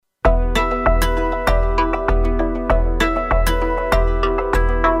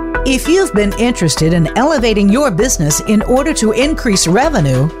If you've been interested in elevating your business in order to increase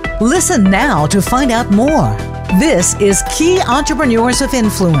revenue, listen now to find out more. This is Key Entrepreneurs of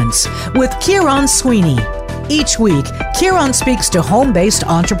Influence with Kieran Sweeney. Each week, Kieran speaks to home-based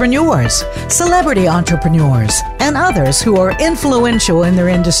entrepreneurs, celebrity entrepreneurs, and others who are influential in their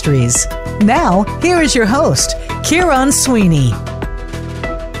industries. Now, here is your host, Kieran Sweeney.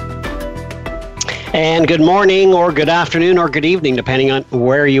 And good morning or good afternoon or good evening, depending on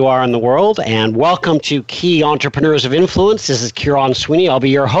where you are in the world. And welcome to Key Entrepreneurs of Influence. This is Kieran Sweeney. I'll be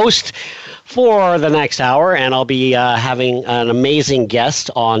your host for the next hour, and I'll be having an amazing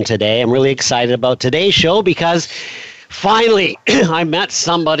guest on today. I'm really excited about today's show because finally I met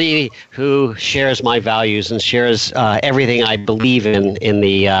somebody who shares my values and shares everything I believe in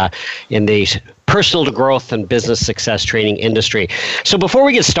the personal growth and business success training industry. So before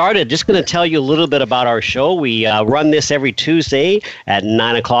we get started, just going to tell you a little bit about our show. We run this every Tuesday at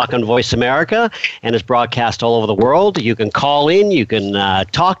 9 o'clock on Voice America, and it's broadcast all over the world. You can call in, you can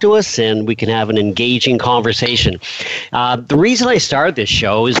talk to us, and we can have an engaging conversation. The reason I started this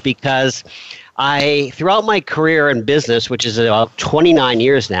show is because throughout my career in business, which is about 29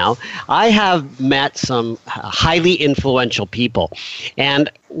 years now, I have met some highly influential people. And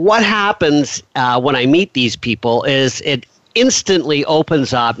what happens when I meet these people is it instantly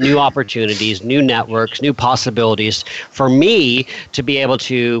opens up new opportunities, new networks, new possibilities for me to be able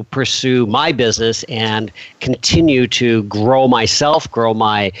to pursue my business and continue to grow myself, grow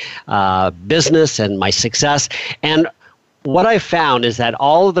my business and my success. And what I found is that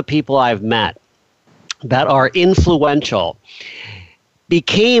all of the people I've met that are influential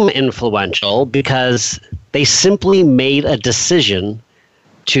became influential because they simply made a decision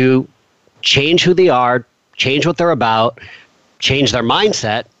to change who they are, change what they're about, change their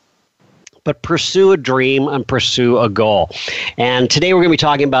mindset, but pursue a dream and pursue a goal. And today we're going to be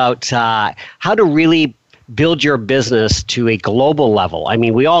talking about how to really build your business to a global level. I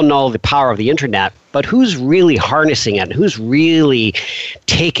mean, we all know the power of the internet, but who's really harnessing it? Who's really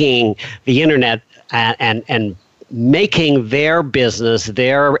taking the internet and making their business,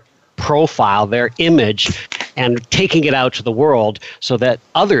 their profile, their image, and taking it out to the world so that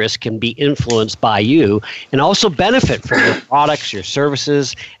others can be influenced by you and also benefit from your products, your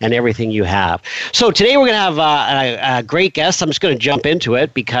services, and everything you have. So today we're going to have a great guest. I'm just going to jump into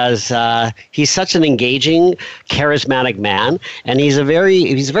it because he's such an engaging, charismatic man, and he's a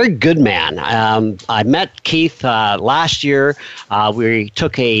very good man. I met Keith last year. We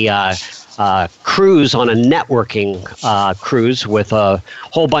took a cruise on a networking cruise with a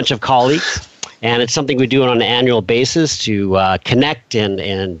whole bunch of colleagues. And it's something we do on an annual basis to connect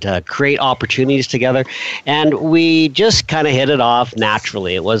and create opportunities together. And we just kind of hit it off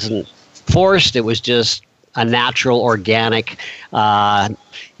naturally. It wasn't forced. It was just a natural, organic,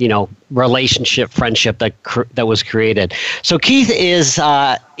 relationship, friendship that was created. So Keith is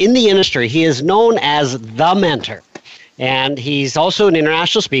in the industry. He is known as the mentor. And he's also an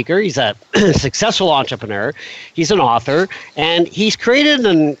international speaker. He's a successful entrepreneur. He's an author. And he's created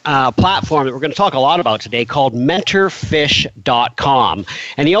a platform that we're going to talk a lot about today called MentorFish.com.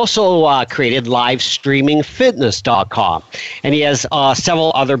 And he also created LivestreamingFitness.com. And he has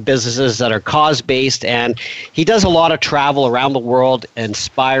several other businesses that are cause-based. And he does a lot of travel around the world,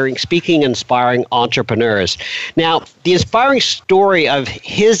 inspiring entrepreneurs. Now, the inspiring story of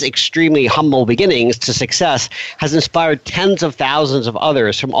his extremely humble beginnings to success has inspired tens of thousands of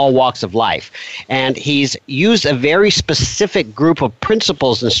others from all walks of life. And he's used a very specific group of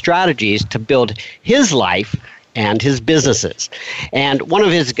principles and strategies to build his life and his businesses. And one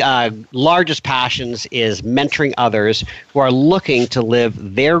of his largest passions is mentoring others who are looking to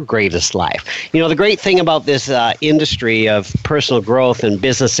live their greatest life. You know, the great thing about this industry of personal growth and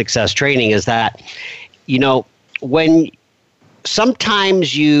business success training is that, when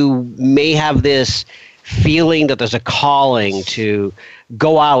sometimes you may have this feeling that there's a calling to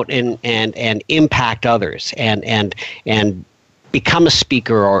go out and impact others and become a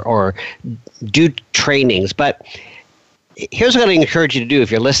speaker or do trainings. But here's what I encourage you to do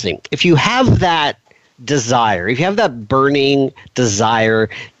if you're listening. If you have that desire, if you have that burning desire,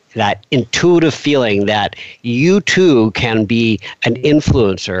 that intuitive feeling that you too can be an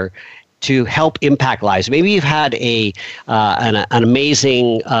influencer to help impact lives. Maybe you've had an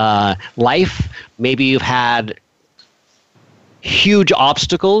amazing life. Maybe you've had huge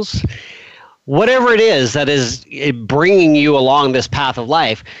obstacles. Whatever it is that is bringing you along this path of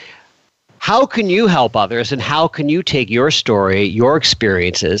life, how can you help others, and how can you take your story, your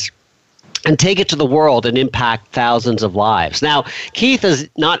experiences, and take it to the world and impact thousands of lives? Now, Keith is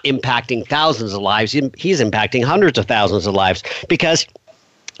not impacting thousands of lives. He's impacting hundreds of thousands of lives because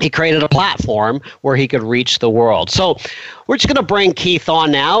he created a platform where he could reach the world. So we're just going to bring Keith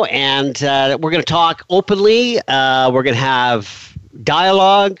on now, and we're going to talk openly. We're going to have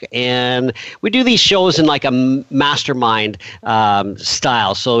dialogue, and we do these shows in like a mastermind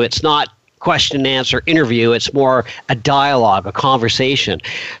style. So it's not question and answer interview. It's more a dialogue, a conversation.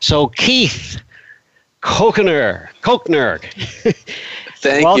 So Keith Kochner.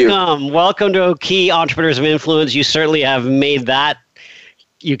 Thank you. Welcome to Key Entrepreneurs of Influence. You certainly have made that.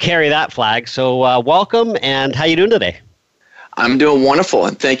 You carry that flag. So welcome, and how you doing today? I'm doing wonderful,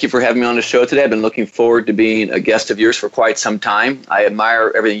 and thank you for having me on the show today. I've been looking forward to being a guest of yours for quite some time. I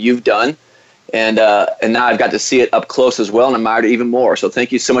admire everything you've done, and now I've got to see it up close as well, and admired it even more. So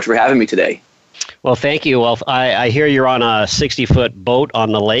thank you so much for having me today. Well, thank you. Well, I hear you're on a 60-foot boat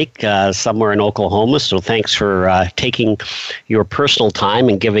on the lake somewhere in Oklahoma, so thanks for taking your personal time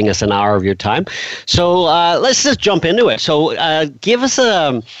and giving us an hour of your time. So let's just jump into it. So give us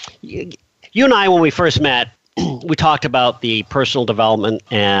you and I, when we first met, we talked about the personal development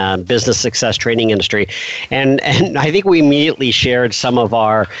and business success training industry, and I think we immediately shared some of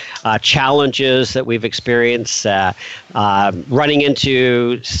our challenges that we've experienced, running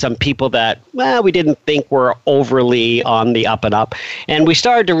into some people that we didn't think were overly on the up and up, and we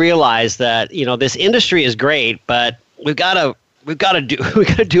started to realize that this industry is great, but we've got to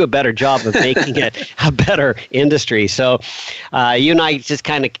do a better job of making it a better industry. So you and I just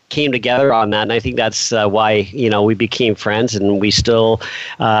kind of came together on that, and I think that's why we became friends, and we still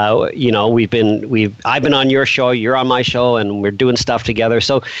I've been on your show, you're on my show, and we're doing stuff together.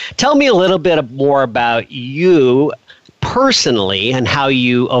 So tell me a little bit more about you personally and how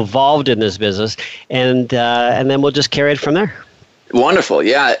you evolved in this business, and then we'll just carry it from there. Wonderful.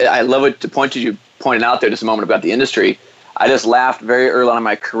 Yeah, I love it. The point you pointed out there just a moment about the industry. I just laughed very early on in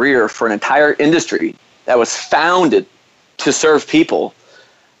my career for an entire industry that was founded to serve people.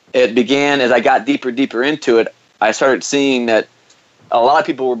 It began as I got deeper into it. I started seeing that a lot of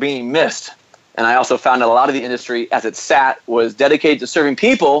people were being missed. And I also found that a lot of the industry, as it sat, was dedicated to serving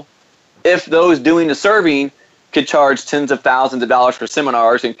people if those doing the serving could charge tens of thousands of dollars for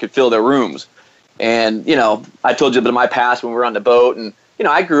seminars and could fill their rooms. And, I told you a bit of my past when we were on the boat, and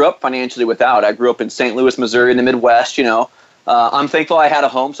I grew up financially without. I grew up in St. Louis, Missouri, in the Midwest. I'm thankful I had a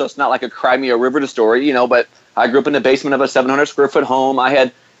home, so it's not like a Cry Me a River story, but I grew up in the basement of a 700 square foot home. I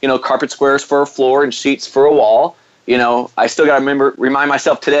had, carpet squares for a floor and sheets for a wall. I still got to remind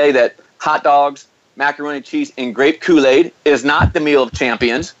myself today that hot dogs, macaroni cheese, and grape Kool-Aid is not the meal of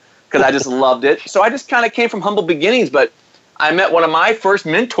champions, because I just loved it. So I just kind of came from humble beginnings, but I met one of my first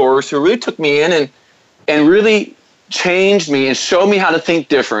mentors who really took me in and really changed me and showed me how to think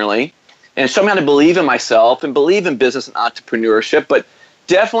differently and showed me how to believe in myself and believe in business and entrepreneurship, but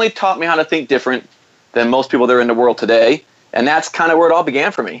definitely taught me how to think different than most people that are in the world today. And that's kind of where it all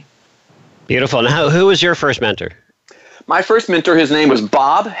began for me. Beautiful. Now, who was your first mentor? My first mentor, his name was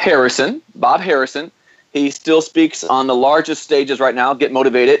Bob Harrison. Bob Harrison. He still speaks on the largest stages right now. Get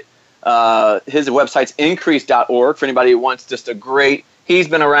motivated. His website's increase.org for anybody who wants just a great. He's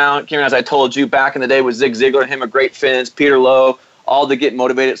been around, Kieran, as I told you, back in the day with Zig Ziglar, him a great Fins, Peter Lowe, all the Get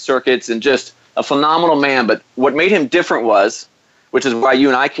Motivated circuits, and just a phenomenal man. But what made him different was, which is why you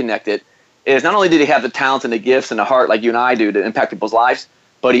and I connected, is not only did he have the talents and the gifts and the heart like you and I do to impact people's lives,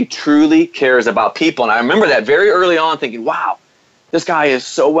 but he truly cares about people. And I remember that very early on thinking, wow, this guy is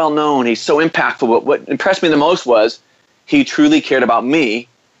so well known. He's so impactful. But what impressed me the most was he truly cared about me.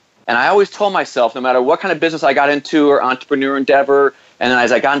 And I always told myself, no matter what kind of business I got into or entrepreneur endeavor, and then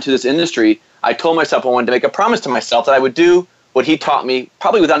as I got into this industry, I told myself I wanted to make a promise to myself that I would do what he taught me,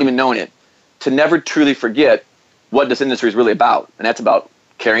 probably without even knowing it, to never truly forget what this industry is really about. And that's about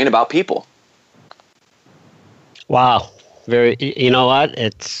caring about people. Wow. You know what?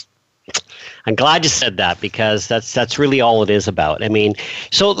 I'm glad you said that, because that's really all it is about. I mean,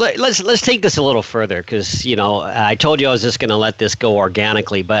 so let's take this a little further, because I told you I was just going to let this go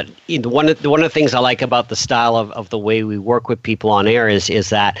organically. But one of the things I like about the style of the way we work with people on air is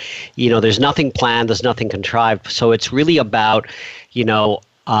that there's nothing planned, there's nothing contrived. So it's really about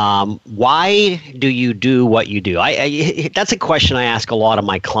why do you do what you do? That's a question I ask a lot of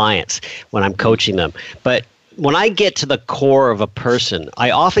my clients when I'm coaching them. But when I get to the core of a person,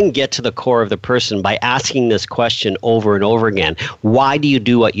 I often get to the core of the person by asking this question over and over again. Why do you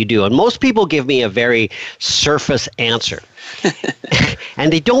do what you do? And most people give me a very surface answer.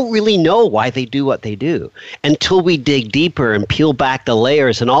 And they don't really know why they do what they do until we dig deeper and peel back the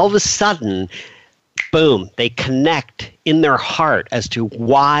layers. And all of a sudden, boom, they connect in their heart as to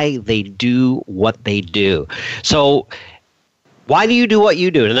why they do what they do. So Why do you do what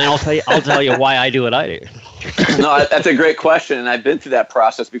you do? And then I'll tell you why I do what I do. No, that's a great question, and I've been through that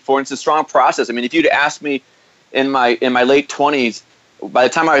process before, and it's a strong process. I mean, if you'd asked me in my late 20s, by the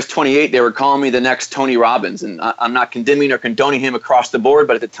time I was 28, they were calling me the next Tony Robbins, and I'm not condemning or condoning him across the board,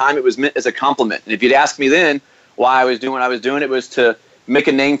 but at the time it was meant as a compliment. And if you'd asked me then why I was doing what I was doing, it was to make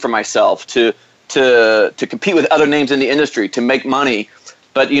a name for myself, to compete with other names in the industry, to make money.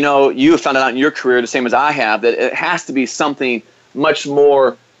 But you have found out in your career, the same as I have, that it has to be something much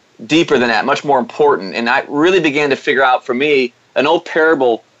more deeper than that, much more important. And I really began to figure out for me an old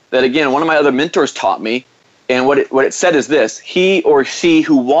parable that, again, one of my other mentors taught me. And what it said is this: he or she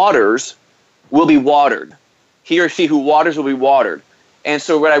who waters will be watered. He or she who waters will be watered. And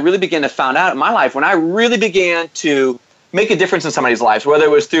so what I really began to find out in my life, when I really began to make a difference in somebody's lives, whether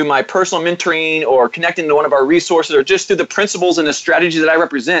it was through my personal mentoring or connecting to one of our resources or just through the principles and the strategies that I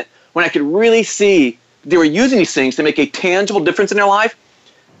represent, when I could really see they were using these things to make a tangible difference in their life,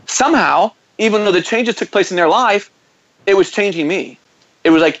 somehow, even though the changes took place in their life, it was changing me.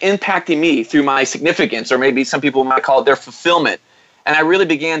 It was like impacting me through my significance, or maybe some people might call it their fulfillment. And I really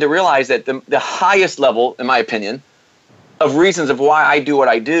began to realize that the highest level, in my opinion, of reasons of why I do what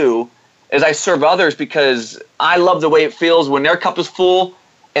I do is I serve others because I love the way it feels when their cup is full,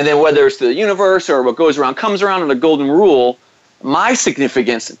 and then whether it's the universe or what goes around comes around, or the golden rule, my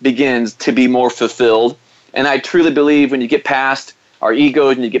significance begins to be more fulfilled. And I truly believe when you get past our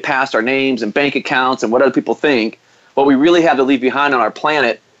egos and you get past our names and bank accounts and what other people think, what we really have to leave behind on our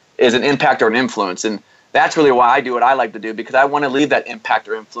planet is an impact or an influence. And that's really why I do what I like to do, because I want to leave that impact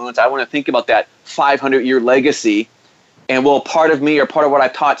or influence. I want to think about that 500-year legacy. And will part of me or part of what I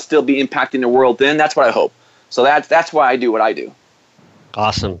taught still be impacting the world then? That's what I hope. So that's why I do what I do.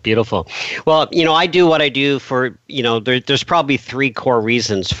 Awesome. Beautiful. Well, I do what I do for, there's probably three core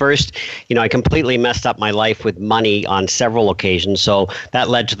reasons. First, I completely messed up my life with money on several occasions. So that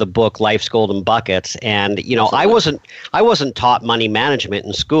led to the book, Life's Golden Buckets. And, I wasn't taught money management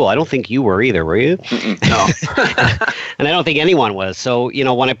in school. I don't think you were either, were you? No. And I don't think anyone was. So,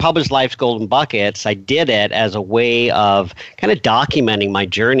 when I published Life's Golden Buckets, I did it as a way of kind of documenting my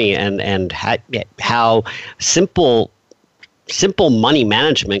journey and how simple money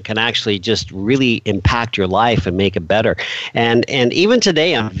management can actually just really impact your life and make it better. And even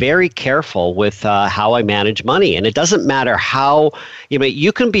today, I'm very careful with how I manage money. And it doesn't matter how,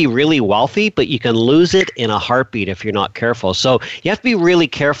 you can be really wealthy, but you can lose it in a heartbeat if you're not careful. So you have to be really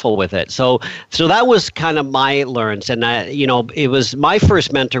careful with it. So that was kind of my learns. And, it was my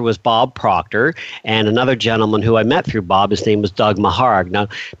first mentor was Bob Proctor, and another gentleman who I met through Bob, his name was Doug Maharg. Now,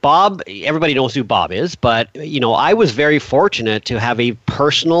 Bob, everybody knows who Bob is, but, I was very fortunate to have a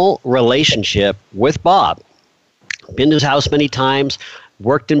personal relationship with Bob. Been to his house many times,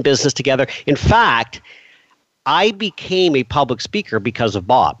 worked in business together. In fact, I became a public speaker because of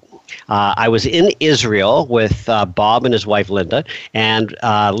Bob. I was in Israel with Bob and his wife, Linda, and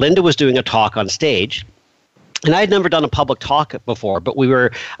Linda was doing a talk on stage. And I had never done a public talk before, but we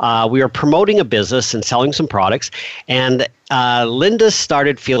were promoting a business and selling some products. And Linda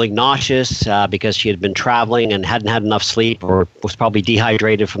started feeling nauseous because she had been traveling and hadn't had enough sleep, or was probably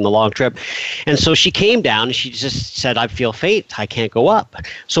dehydrated from the long trip. And so she came down and she just said, "I feel faint. I can't go up."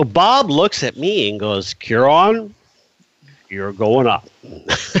 So Bob looks at me and goes, "Kieran, you're going up."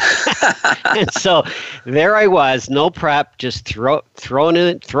 And so there I was, no prep, just thrown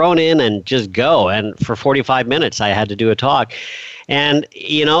in and just go. And for 45 minutes, I had to do a talk. And,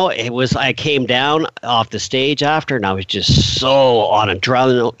 I came down off the stage after, and I was just so on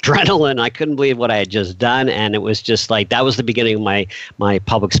adrenaline. I couldn't believe what I had just done. And it was just like, that was the beginning of my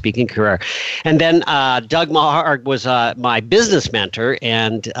public speaking career. And then Doug Maharg was my business mentor,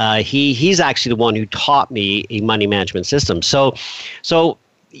 and he's actually the one who taught me a money management system. So,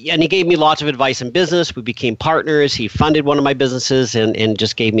 and he gave me lots of advice in business. We became partners. He funded one of my businesses and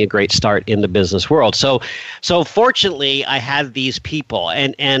just gave me a great start in the business world. So fortunately, I had these people.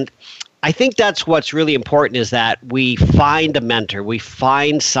 And I think that's what's really important, is that we find a mentor. We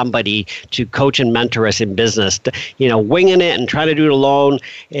find somebody to coach and mentor us in business. Winging it and trying to do it alone,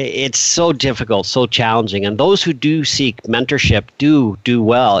 it's so difficult, so challenging. And those who do seek mentorship do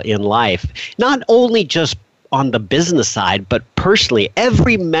well in life. Not only just on the business side, but personally,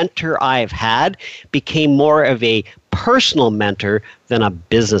 every mentor I've had became more of a personal mentor than a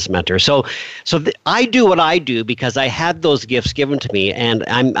business mentor. So I do what I do because I had those gifts given to me, and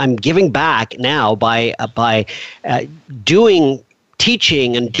I'm giving back now by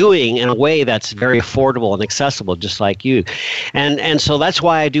teaching and doing in a way that's very affordable and accessible, just like you. And so that's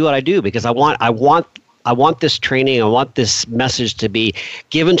why I do what I do, because I want this training, I want this message to be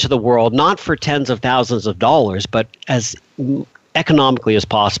given to the world, not for tens of thousands of dollars, but as economically as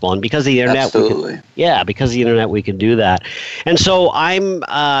possible. And because of the internet, because of the internet, we can do that. And so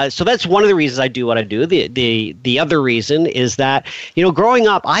so that's one of the reasons I do what I do. The other reason is that, growing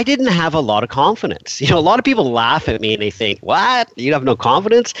up, I didn't have a lot of confidence. A lot of people laugh at me and they think, what? You have no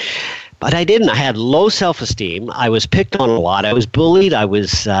confidence? But I didn't. I had low self-esteem. I was picked on a lot. I was bullied. I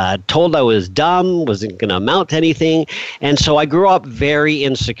was told I was dumb, wasn't going to amount to anything. And so I grew up very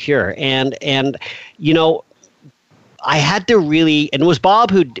insecure. And I had to really, and it was Bob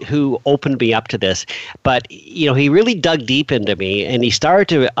who opened me up to this, but he really dug deep into me and he started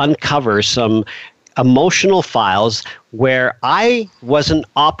to uncover some emotional files where I wasn't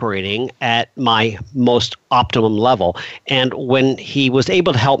operating at my most optimum level. And when he was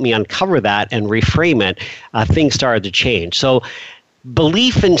able to help me uncover that and reframe it, things started to change. So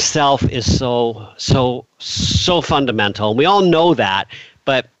belief in self is so fundamental. And we all know that,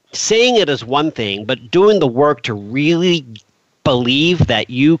 but saying it is one thing, but doing the work to really believe that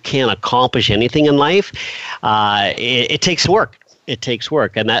you can accomplish anything in life, it takes work. It takes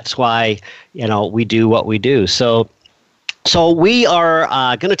work, and that's why we do what we do. So we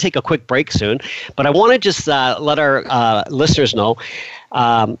are going to take a quick break soon, but I want to just let our listeners know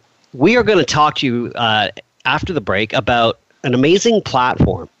we are going to talk to you after the break about an amazing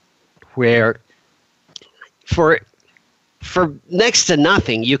platform where for next to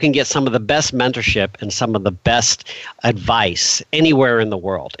nothing, you can get some of the best mentorship and some of the best advice anywhere in the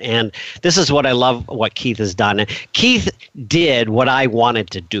world. And this is what I love what Keith has done. Keith did what I wanted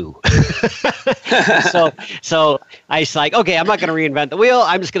to do. So I was like, okay, I'm not going to reinvent the wheel.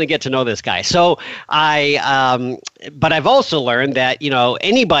 I'm just going to get to know this guy. So but I've also learned that,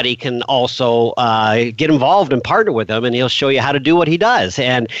 anybody can also get involved and partner with him, and he'll show you how to do what he does.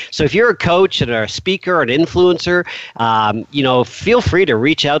 And so if you're a coach and a speaker or an influencer, feel free to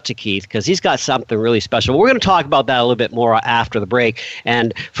reach out to Keith because he's got something really special. We're going to talk about that a little bit more after the break.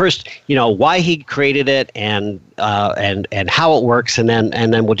 And first, why he created it and how it works, and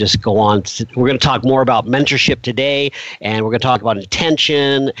then we'll just go on. We're going to talk more about mentorship today, and we're going to talk about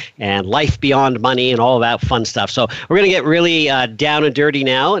intention and life beyond money and all of that fun stuff. So we're going to get really down and dirty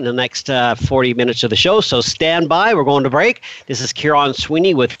now in the next 40 minutes of the show. So stand by. We're going to break. This is Kieran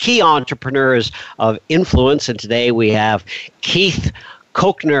Sweeney with Key Entrepreneurs of Influence, and today we have Keith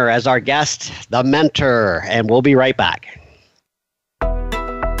Kochner as our guest, the mentor, and we'll be right back.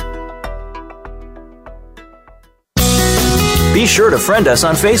 Be sure to friend us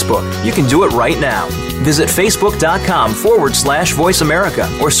on Facebook. You can do it right now. Visit facebook.com/Voice America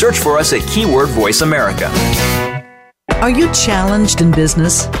or search for us at keyword Voice America. Are you challenged in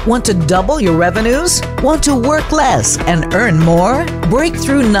business? Want to double your revenues? Want to work less and earn more?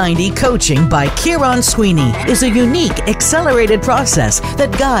 Breakthrough 90 Coaching by Kieran Sweeney is a unique, accelerated process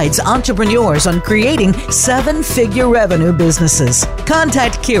that guides entrepreneurs on creating 7-figure revenue businesses.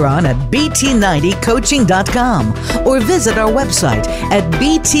 Contact Kieran at bt90coaching.com or visit our website at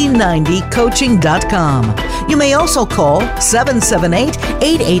bt90coaching.com. You may also call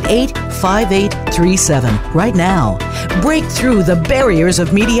 778-888-5837 right now. Break through the barriers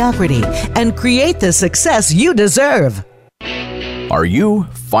of mediocrity and create the success you deserve. Are you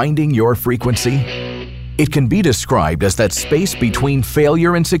finding your frequency? It can be described as that space between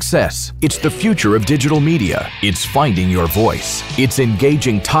failure and success. It's the future of digital media. It's finding your voice. It's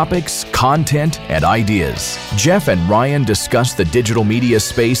engaging topics, content, and ideas. Jeff and Ryan discuss the digital media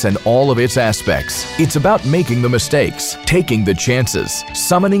space and all of its aspects. It's about making the mistakes, taking the chances,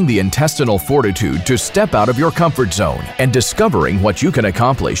 summoning the intestinal fortitude to step out of your comfort zone, and discovering what you can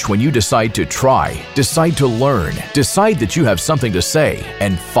accomplish when you decide to try, decide to learn, decide that you have something to say,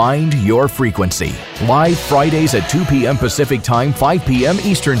 and find your frequency. Live Fridays at 2 p.m. Pacific Time, 5 p.m.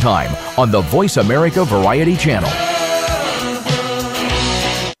 Eastern Time on the Voice America Variety Channel.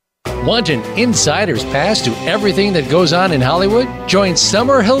 Want an insider's pass to everything that goes on in Hollywood? Join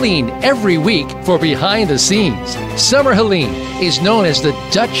Summer Helene every week for Behind the Scenes. Summer Helene is known as the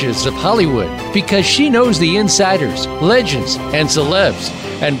Duchess of Hollywood because she knows the insiders, legends, and celebs,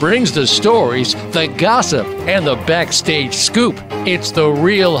 and brings the stories, the gossip, and the backstage scoop. It's the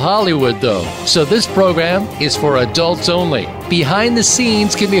real Hollywood, though. So this program is for adults only. Behind the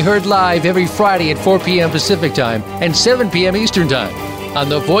Scenes can be heard live every Friday at 4 p.m. Pacific Time and 7 p.m. Eastern Time on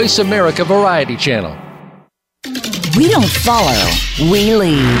the Voice America Variety Channel. We don't follow, we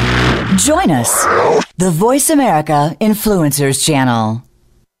lead. Join us, the Voice America Influencers Channel.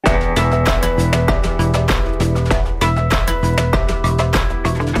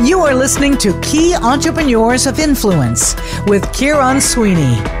 You are listening to Key Entrepreneurs of Influence with Kieran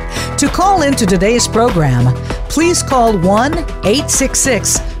Sweeney. To call into today's program, please call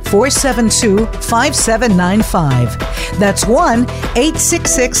 1-866 1-866-472-5795. That's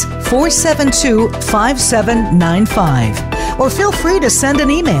 1-866-472-5795. Or feel free to send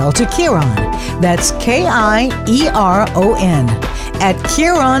an email to Kieron. That's Kieron at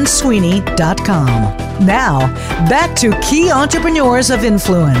KieronSweeney.com. Now, back to Key Entrepreneurs of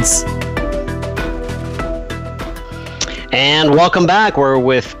Influence. And welcome back. We're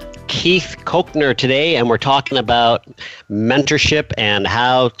with Keith Kochner today, and we're talking about mentorship and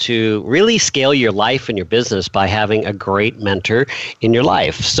how to really scale your life and your business by having a great mentor in your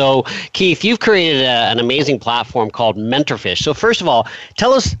life. So, Keith, you've created an amazing platform called MentorFish. So first of all,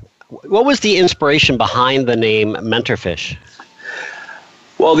 tell us, what was the inspiration behind the name MentorFish?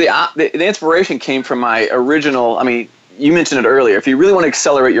 Well, the inspiration came from my original, you mentioned it earlier. If you really want to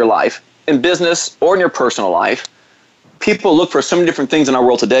accelerate your life in business or in your personal life, people look for so many different things in our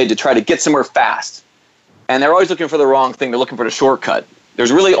world today to try to get somewhere fast. And they're always looking for the wrong thing. They're looking for the shortcut.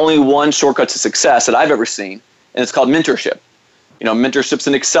 There's really only one shortcut to success that I've ever seen, and it's called mentorship. Mentorship's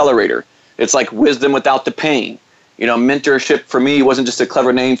an accelerator. It's like wisdom without the pain. Mentorship for me wasn't just a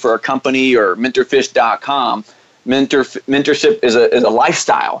clever name for a company or mentorfish.com. Mentorship is a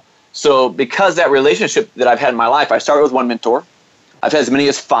lifestyle. So because that relationship that I've had in my life, I started with one mentor. I've had as many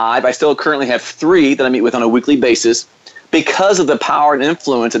as 5. I still currently have 3 that I meet with on a weekly basis. Because of the power and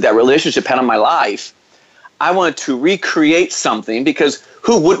influence that relationship had on my life, I wanted to recreate something, because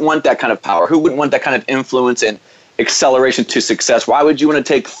who wouldn't want that kind of power? Who wouldn't want that kind of influence and acceleration to success? Why would you want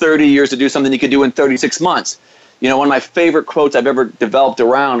to take 30 years to do something you could do in 36 months? One of my favorite quotes I've ever developed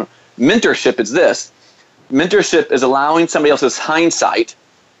around mentorship is this: mentorship is allowing somebody else's hindsight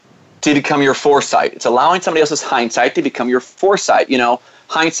to become your foresight. It's allowing somebody else's hindsight to become your foresight.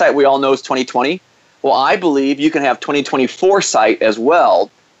 Hindsight, we all know, is 20/20. Well, I believe you can have 20/20 foresight as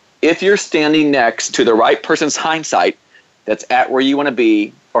well if you're standing next to the right person's hindsight that's at where you want to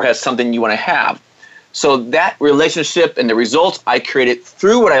be or has something you want to have. So that relationship and the results I created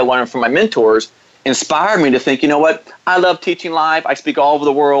through what I learned from my mentors inspired me to think, I love teaching live. I speak all over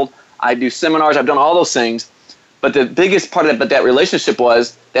the world. I do seminars. I've done all those things. But the biggest part of that relationship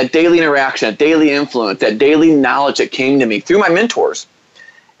was that daily interaction, that daily influence, that daily knowledge that came to me through my mentors.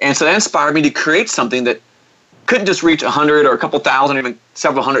 And so that inspired me to create something that couldn't just reach 100 or a couple thousand, even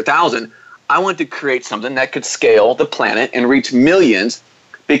several 100,000. I wanted to create something that could scale the planet and reach millions,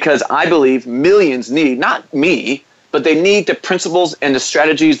 because I believe millions need, not me, but they need the principles and the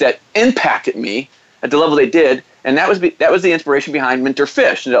strategies that impacted me at the level they did. And that was the inspiration behind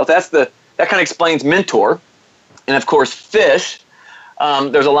MentorFish. That kind of explains mentor. And of course, fish.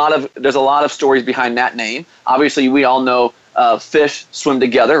 There's a lot of stories behind that name. Obviously, we all know fish swim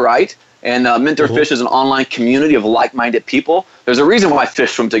together, right? And MentorFish is an online community of like-minded people. There's a reason why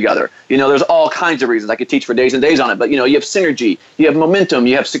fish swim together. There's all kinds of reasons. I could teach for days and days on it. But you have synergy, you have momentum,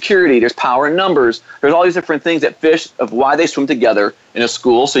 you have security. There's power in numbers. There's all these different things that fish, of why they swim together in a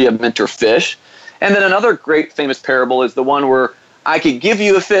school. So you have MentorFish. And then another great famous parable is the one where I could give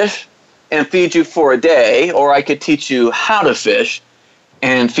you a fish and feed you for a day, or I could teach you how to fish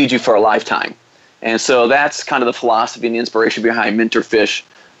and feed you for a lifetime. And so that's kind of the philosophy and the inspiration behind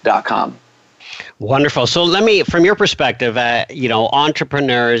mentorfish.com. Wonderful. So let me, from your perspective,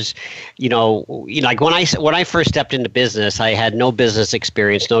 entrepreneurs, like when I first stepped into business, I had no business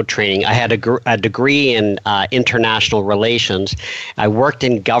experience, no training. I had a degree in international relations. I worked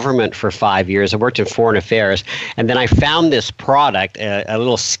in government for 5 years. I worked in foreign affairs. And then I found this product, a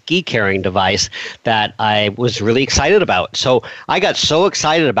little ski carrying device that I was really excited about. So I got so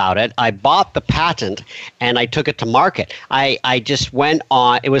excited about it, I bought the patent and I took it to market. I just went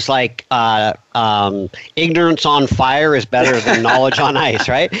on, it was like, ignorance on fire is better than knowledge on ice,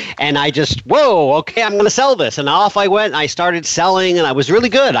 right? And I just, okay, I'm going to sell this. And off I went, and I started selling, and I was really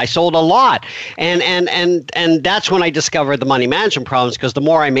good. I sold a lot. And that's when I discovered the money management problems, because the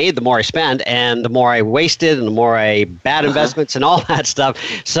more I made, the more I spent, and the more I wasted, and the more bad investments and all that stuff.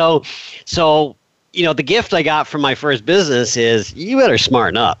 So the gift I got from my first business is you better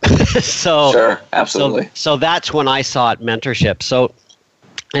smarten up. Sure, absolutely. So that's when I sought mentorship.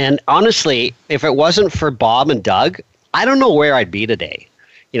 And honestly, if it wasn't for Bob and Doug, I don't know where I'd be today.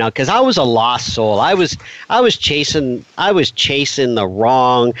 Because I was a lost soul. I was chasing the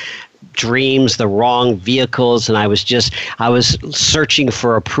wrong dreams, the wrong vehicles, and I was searching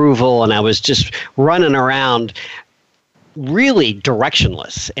for approval, and I was just running around really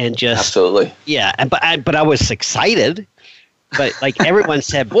directionless and just absolutely. Yeah, but I was excited. but like everyone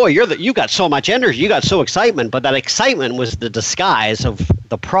said, boy, you got so much energy, you got so excitement, but that excitement was the disguise of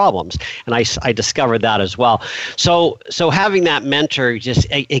the problems. And I discovered that as well. So having that mentor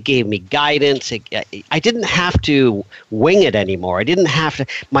it gave me guidance. I didn't have to wing it anymore. I didn't have to,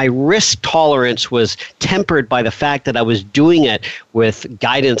 my risk tolerance was tempered by the fact that I was doing it with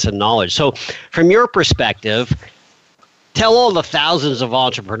guidance and knowledge. So from your perspective, tell all the thousands of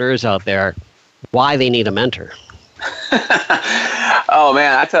entrepreneurs out there why they need a mentor. Oh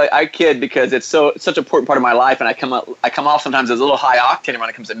man, I tell you, I kid because it's such an important part of my life, and I come off sometimes as a little high octane when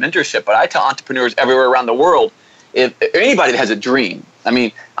it comes to mentorship. But I tell entrepreneurs everywhere around the world, if anybody that has a dream, I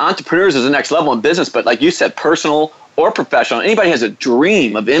mean, entrepreneurs is the next level in business, but like you said, personal or professional, anybody has a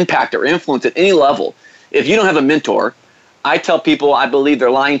dream of impact or influence at any level. If you don't have a mentor, I tell people I believe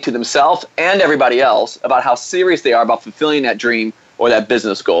they're lying to themselves and everybody else about how serious they are about fulfilling that dream or that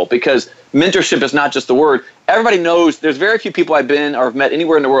business goal, because mentorship is not just the word. Everybody knows, there's very few people I've been or have met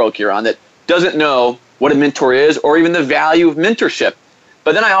anywhere in the world, Kieran, that doesn't know what a mentor is or even the value of mentorship.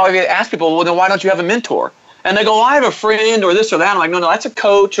 But then I always ask people, well, then why don't you have a mentor? And they go, well, I have a friend or this or that. I'm like, no, that's a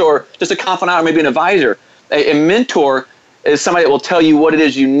coach or just a confidant or maybe an advisor. A mentor is somebody that will tell you what it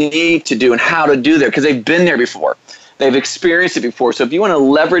is you need to do and how to do that because they've been there before. They've experienced it before. So if you want to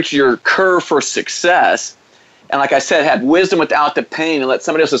leverage your curve for success, and like I said, have wisdom without the pain and let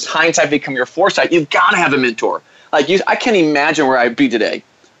somebody else's hindsight become your foresight, you've got to have a mentor. I can't imagine where I'd be today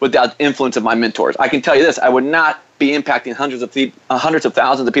without the influence of my mentors. I can tell you this, I would not be impacting hundreds of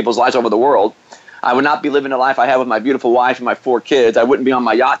thousands of people's lives over the world. I would not be living the life I have with my beautiful wife and my 4 kids. I wouldn't be on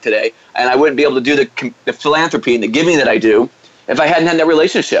my yacht today, and I wouldn't be able to do the philanthropy and the giving that I do if I hadn't had that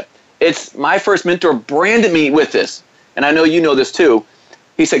relationship. It's my first mentor branded me with this, and I know you know this too.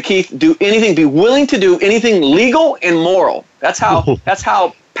 He said, Keith, do anything, be willing to do anything legal and moral. That's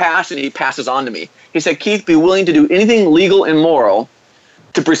how passionate he passes on to me. He said, Keith, be willing to do anything legal and moral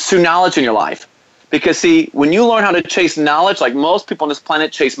to pursue knowledge in your life. Because see, when you learn how to chase knowledge, like most people on this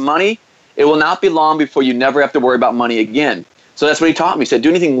planet chase money, it will not be long before you never have to worry about money again. So that's what he taught me. He said, do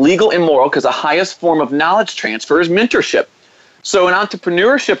anything legal and moral because the highest form of knowledge transfer is mentorship. So in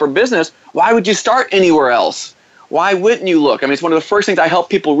entrepreneurship or business, why would you start anywhere else? Why wouldn't you look? I mean, it's one of the first things I help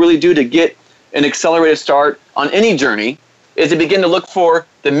people really do to get an accelerated start on any journey is to begin to look for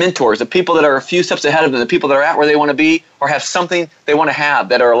the mentors, the people that are a few steps ahead of them, the people that are at where they want to be or have something they want to have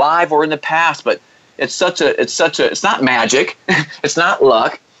that are alive or in the past. But it's not magic. It's not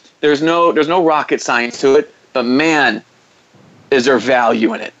luck. There's no rocket science to it. But man, is there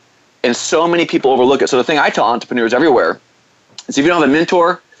value in it. And so many people overlook it. So the thing I tell entrepreneurs everywhere is if you don't have a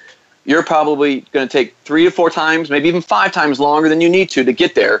mentor, you're probably going to take 3 to 4 times, maybe even 5 times longer than you need to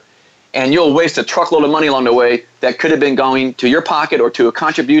get there. And you'll waste a truckload of money along the way that could have been going to your pocket or to a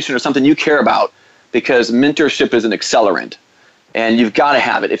contribution or something you care about, because mentorship is an accelerant. And you've got to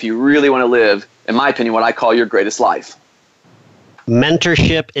have it if you really want to live, in my opinion, what I call your greatest life.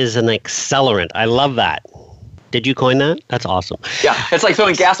 Mentorship is an accelerant. I love that. Did you coin that? That's awesome. Yeah, it's like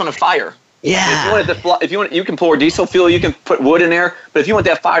throwing gas on a fire. Yeah. If you want, you can pour diesel fuel, you can put wood in there, but if you want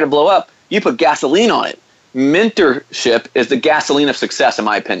that fire to blow up, you put gasoline on it. Mentorship is the gasoline of success, in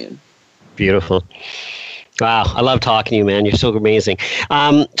my opinion. Beautiful. Wow, I love talking to you, man. You're so amazing.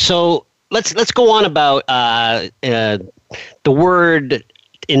 So let's go on about the word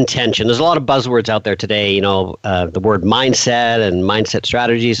intention. There's a lot of buzzwords out there today, the word mindset and mindset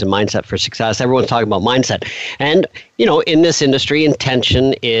strategies and mindset for success. Everyone's talking about mindset. And, in this industry,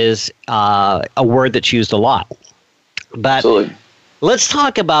 intention is a word that's used a lot. But Absolutely. Let's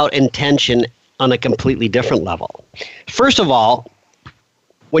talk about intention on a completely different level. First of all,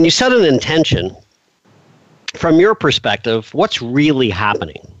 when you set an intention, from your perspective, what's really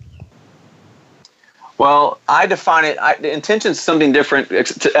happening? Well, I define it, the intention is something different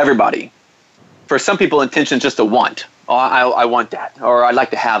to everybody. For some people, intention is just a want. Oh, I want that, or I'd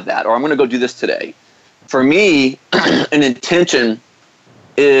like to have that, or I'm going to go do this today. For me, an intention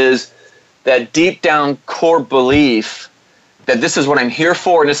is that deep down core belief that this is what I'm here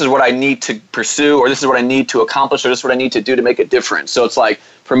for, and this is what I need to pursue, or this is what I need to accomplish, or this is what I need to do to make a difference. So it's like,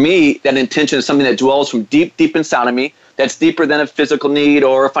 for me, that intention is something that dwells from deep, deep inside of me. That's deeper than a physical need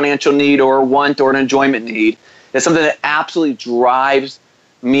or a financial need or a want or an enjoyment need. It's something that absolutely drives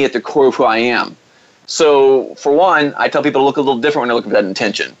me at the core of who I am. So for one, I tell people to look a little different when they're looking for that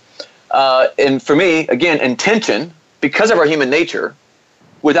intention. And for me, again, intention, because of our human nature,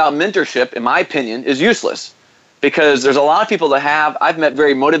 without mentorship, in my opinion, is useless. Because there's a lot of people that I've met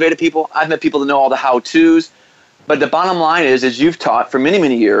very motivated people. I've met people that know all the how-tos. But the bottom line is, as you've taught for many,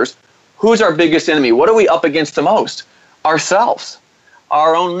 many years, who's our biggest enemy? What are we up against the most? Ourselves.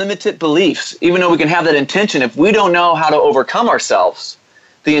 our own limited beliefs. Even though we can have that intention, if we don't know how to overcome ourselves,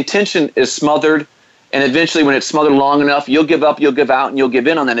 the intention is smothered, and eventually when it's smothered long enough, you'll give up, you'll give out, and you'll give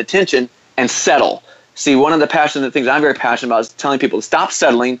in on that intention and settle. See, one of the passionate things I'm very passionate about is telling people to stop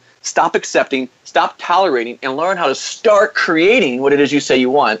settling, stop accepting, stop tolerating, and learn how to start creating what it is you say you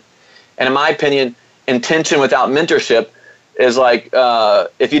want. And in my opinion, intention without mentorship is like,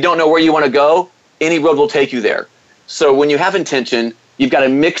 if you don't know where you want to go, any road will take you there. So when you have intention, you've got to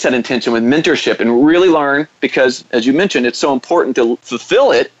mix that intention with mentorship and really learn, because as you mentioned, it's so important to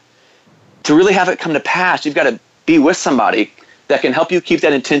fulfill it, to really have it come to pass. You've got to be with somebody that can help you keep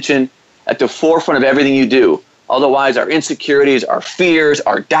that intention at the forefront of everything you do. Otherwise, our insecurities, our fears,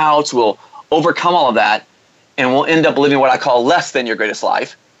 our doubts will overcome all of that, and we'll end up living what I call less than your greatest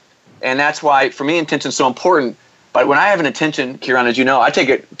life. And that's why, for me, intention is so important. But when I have an intention, Kieran, as you know, I take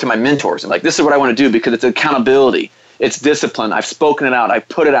it to my mentors. And like, this is what I want to do, because it's accountability. It's discipline. I've spoken it out. I've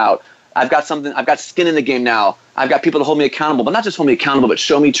put it out. I've got skin in the game now. I've got people to hold me accountable, but not just hold me accountable, but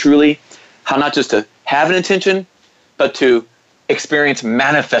show me truly how not just to have an intention, but to experience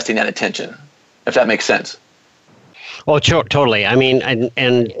manifesting that intention, if that makes sense. Well, totally. I mean,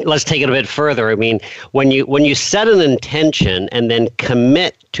 and let's take it a bit further. I mean, when you set an intention and then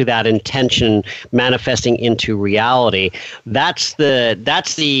commit to that intention manifesting into reality, that's the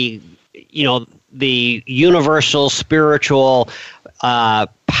the universal spiritual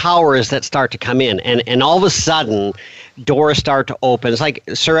powers that start to come in, and all of a sudden doors start to open. It's like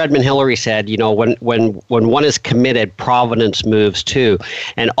Sir Edmund Hillary said, when one is committed, providence moves too,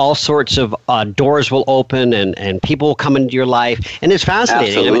 and all sorts of doors will open, and people will come into your life, and it's fascinating.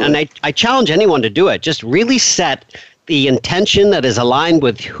 Absolutely. I mean, and I challenge anyone to do it. Just really set the intention that is aligned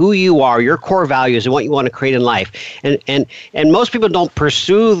with who you are, your core values, and what you want to create in life. And most people don't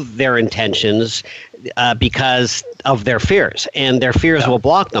pursue their intentions because of their fears, and their fears will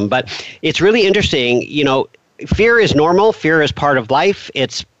block them. But it's really interesting, fear is normal. Fear is part of life.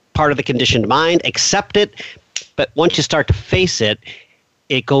 It's part of the conditioned mind. Accept it. But once you start to face it,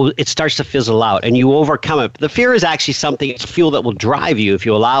 it starts to fizzle out, and you overcome it. The fear is actually it's fuel that will drive you if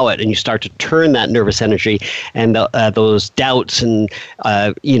you allow it, and you start to turn that nervous energy and those doubts and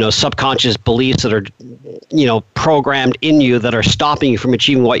subconscious beliefs that are programmed in you that are stopping you from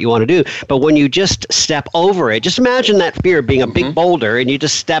achieving what you want to do. But when you just step over it, just imagine that fear being a big boulder, and you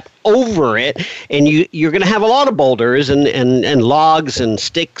just step over it, and you're going to have a lot of boulders and logs and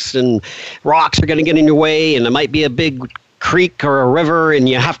sticks and rocks are going to get in your way, and it might be a big creek or a river, and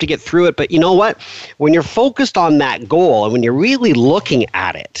you have to get through it. But you know what? When you're focused on that goal, and when you're really looking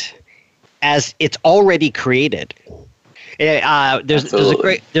at it as it's already created, there's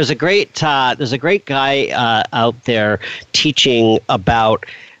a great guy out there teaching about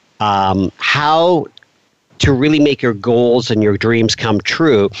how to really make your goals and your dreams come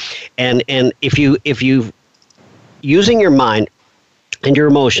true. And if you using your mind and your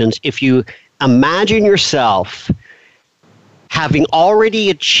emotions, if you imagine yourself having already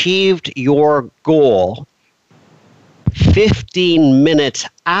achieved your goal 15 minutes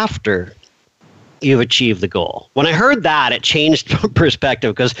after you've achieved the goal. When I heard that, it changed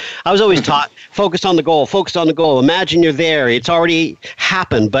perspective, because I was always taught, focus on the goal, imagine you're there, it's already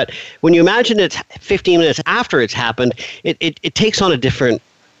happened. But when you imagine it's 15 minutes after it's happened, it takes on a different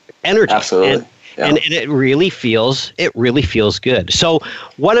energy. Absolutely. And it really feels good. So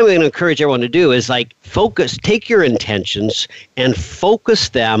what I'm going to encourage everyone to do is take your intentions and focus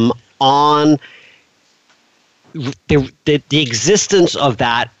them on the existence of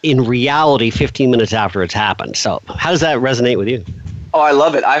that in reality 15 minutes after it's happened. So how does that resonate with you? Oh, I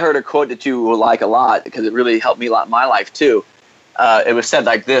love it. I heard a quote that you will like a lot, because it really helped me a lot in my life too. It was said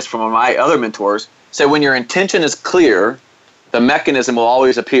like this from one of my other mentors. Say, when your intention is clear, the mechanism will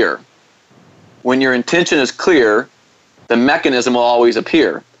always appear. When your intention is clear, the mechanism will always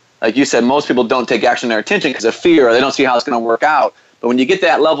appear. Like you said, most people don't take action on their intention because of fear, or they don't see how it's going to work out. But when you get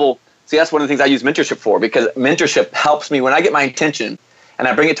that level, see, that's one of the things I use mentorship for, because mentorship helps me when I get my intention and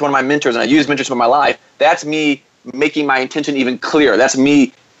I bring it to one of my mentors and I use mentorship in my life. That's me making my intention even clearer. That's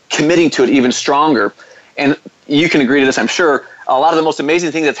me committing to it even stronger. And you can agree to this, I'm sure. A lot of the most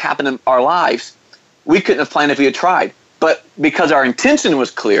amazing things that's happened in our lives, we couldn't have planned if we had tried. But because our intention was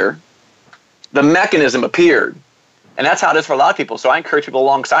clear, the mechanism appeared. And that's how it is for a lot of people. So I encourage people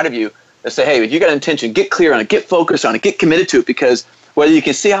alongside of you to say, hey, if you got an intention, get clear on it, get focused on it, get committed to it, because whether you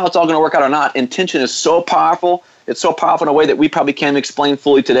can see how it's all going to work out or not, intention is so powerful. It's so powerful in a way that we probably can't explain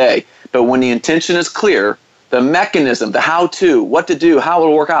fully today. But when the intention is clear, the mechanism, the how-to, what to do, how it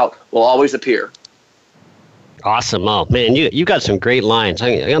will work out will always appear. Awesome. Oh, man, you got some great lines.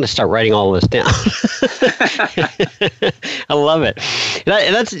 I'm going to start writing all this down. I love it.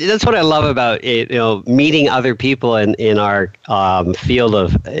 That's what I love about it, meeting other people in our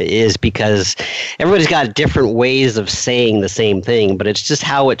field is because everybody's got different ways of saying the same thing, but it's just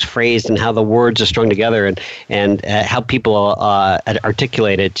how it's phrased and how the words are strung together and how people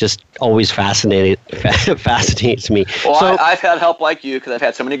articulate it just always fascinates me. Well, so, I've had help like you because I've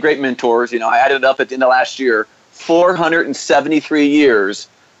had so many great mentors. I added up at the end of last year 473 years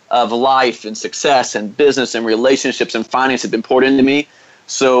of life and success and business and relationships and finance have been poured into me.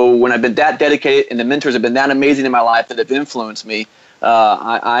 So when I've been that dedicated and the mentors have been that amazing in my life that have influenced me,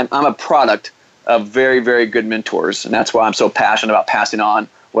 I'm a product of very, very good mentors. And that's why I'm so passionate about passing on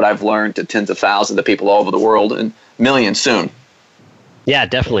what I've learned to tens of thousands of people all over the world and millions soon. Yeah,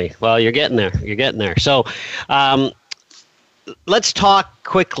 definitely. Well, you're getting there. So let's talk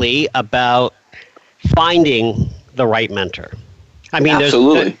quickly about finding the right mentor. I mean,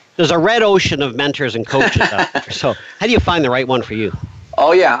 there's a red ocean of mentors and coaches out there. So how do you find the right one for you?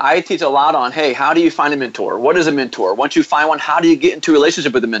 Oh, yeah. I teach a lot on, hey, how do you find a mentor? What is a mentor? Once you find one, how do you get into a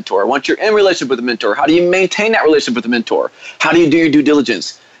relationship with a mentor? Once you're in a relationship with a mentor, how do you maintain that relationship with a mentor? How do you do your due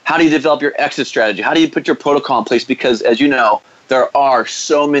diligence? How do you develop your exit strategy? How do you put your protocol in place? Because, as you know, there are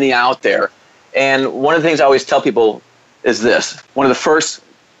so many out there. And one of the things I always tell people is this. One of the first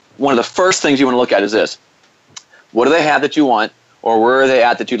things you want to look at is this. What do they have that you want, or where are they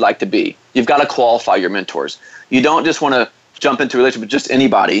at that you'd like to be? You've got to qualify your mentors. You don't just want to jump into a relationship with just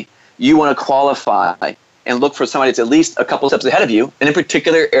anybody. You want to qualify and look for somebody that's at least a couple steps ahead of you in a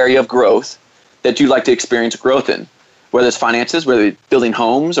particular area of growth that you'd like to experience growth in, whether it's finances, whether it's building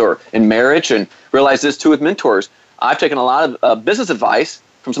homes or in marriage. And realize this too with mentors. I've taken a lot of business advice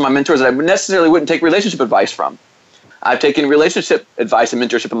from some of my mentors that I necessarily wouldn't take relationship advice from. I've taken relationship advice and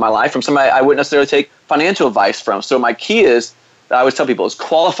mentorship in my life from somebody I wouldn't necessarily take financial advice from. So my key is, that I always tell people, is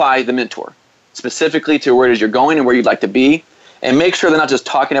qualify the mentor specifically to where it is you're going and where you'd like to be. And make sure they're not just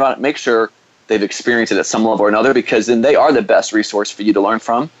talking about it. Make sure they've experienced it at some level or another, because then they are the best resource for you to learn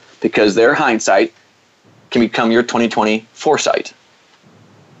from, because their hindsight can become your 2020 foresight.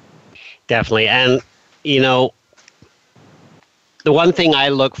 Definitely. And, the one thing I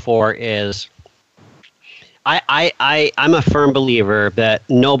look for is I'm a firm believer that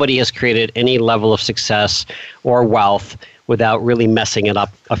nobody has created any level of success or wealth without really messing it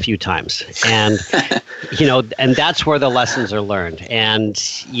up a few times. And, and that's where the lessons are learned.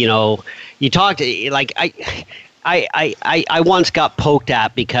 And, you talked, like, I once got poked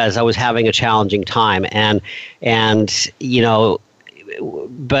at because I was having a challenging time.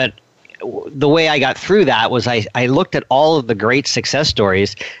 But the way I got through that was I looked at all of the great success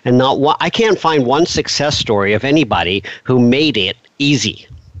stories, and I can't find one success story of anybody who made it easy.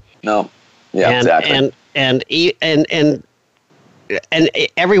 No. Yeah, exactly. And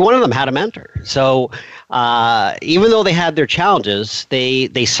every one of them had a mentor. So even though they had their challenges,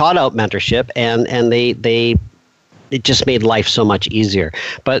 they sought out mentorship, and it just made life so much easier.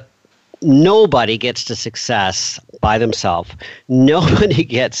 But nobody gets to success by themselves. Nobody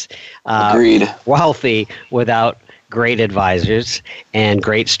gets wealthy without great advisors and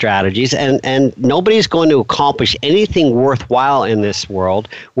great strategies. And nobody's going to accomplish anything worthwhile in this world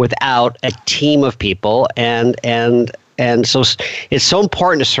without a team of people. And so it's so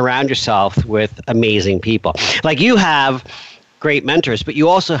important to surround yourself with amazing people. Like, you have great mentors, but you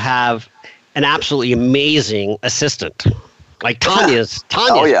also have an absolutely amazing assistant. Like, Tanya's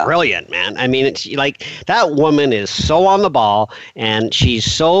brilliant, man. I mean, it's like, that woman is so on the ball, and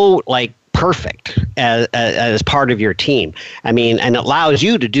she's so, like, perfect as part of your team. I mean, and it allows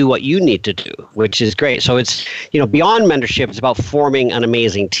you to do what you need to do, which is great. So it's, beyond mentorship, it's about forming an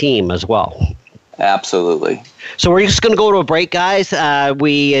amazing team as well. Absolutely. So we're just going to go to a break, guys.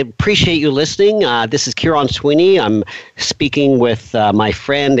 We appreciate you listening. This is Kieran Sweeney. I'm speaking with my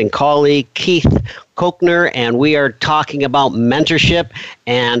friend and colleague, Keith Kochner, and we are talking about mentorship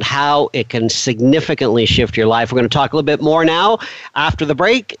and how it can significantly shift your life. We're going to talk a little bit more now after the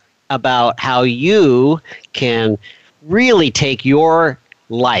break about how you can really take your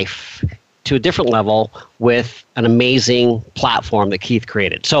life to a different level with an amazing platform that Keith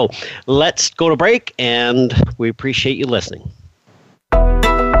created. So let's go to break, and we appreciate you listening.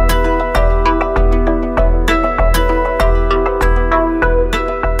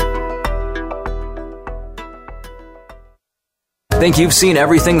 Think you've seen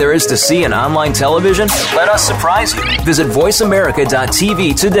everything there is to see in online television? Let us surprise you. Visit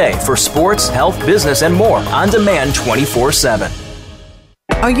voiceamerica.tv today for sports, health, business, and more on demand 24/7.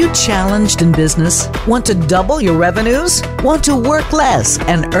 Are you challenged in business? Want to double your revenues? Want to work less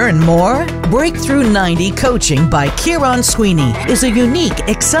and earn more? Breakthrough 90 Coaching by Kieran Sweeney is a unique,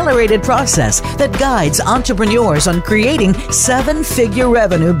 accelerated process that guides entrepreneurs on creating seven-figure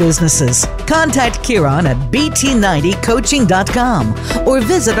revenue businesses. Contact Kieran at bt90coaching.com or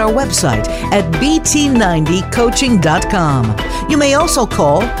visit our website at bt90coaching.com. You may also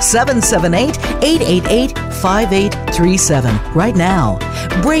call 778-888-5837 right now.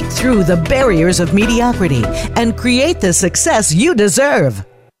 Break through the barriers of mediocrity and create the success you deserve.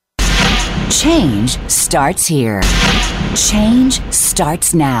 Change starts here. Change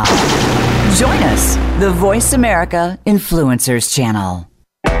starts now. Join us, the Voice America Influencers Channel.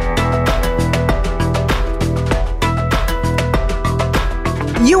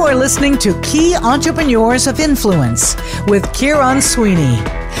 You are listening to Key Entrepreneurs of Influence with Kieran Sweeney.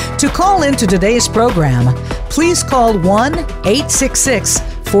 To call into today's program, please call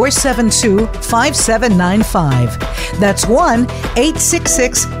 1-866-472-5795. That's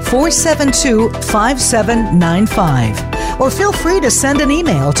 1-866-472-5795. Or feel free to send an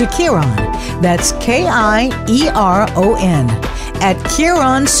email to Kieran. That's Kieron at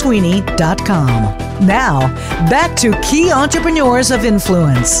KieranSweeney.com. Now, back to Key Entrepreneurs of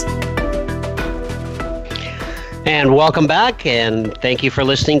Influence. And welcome back, and thank you for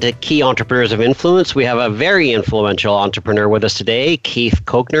listening to Key Entrepreneurs of Influence. We have a very influential entrepreneur with us today, Keith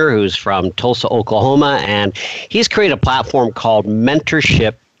Kochner, who's from Tulsa, Oklahoma, and he's created a platform called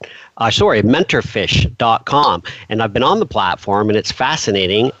mentorfish.com. And I've been on the platform, and it's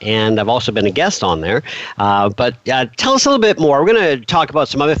fascinating, and I've also been a guest on there. But tell us a little bit more. We're going to talk about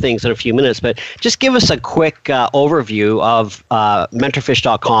some other things in a few minutes, but just give us a quick overview of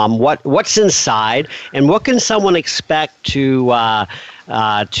mentorfish.com, what's inside, and what can someone expect to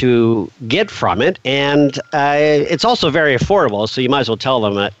get from it. And it's also very affordable, so you might as well tell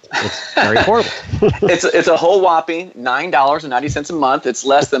them that it's very affordable. It's a whole whopping $9.90 a month. It's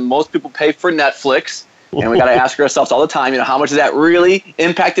less than most people pay for Netflix. And we got to ask ourselves all the time, how much is that really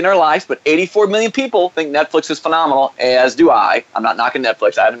impacting our lives? But 84 million people think Netflix is phenomenal, as do I. I'm not knocking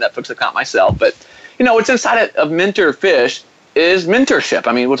Netflix. I have a Netflix account myself. But, what's inside of MentorFish is mentorship.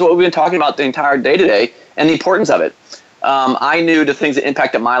 I mean, it's what we've been talking about the entire day today and the importance of it. I knew the things that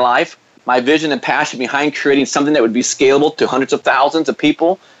impacted my life, my vision and passion behind creating something that would be scalable to hundreds of thousands of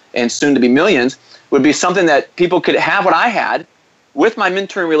people and soon to be millions would be something that people could have what I had with my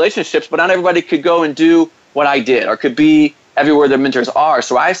mentoring relationships, but not everybody could go and do what I did or could be everywhere their mentors are.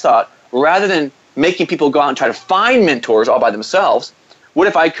 So I thought, rather than making people go out and try to find mentors all by themselves, what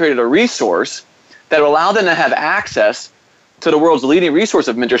if I created a resource that would allow them to have access to the world's leading resource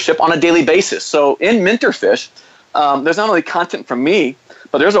of mentorship on a daily basis? So in MentorFish, there's not only content from me,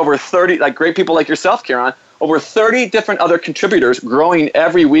 but there's over 30, like great people like yourself, Kieran, over 30 different other contributors growing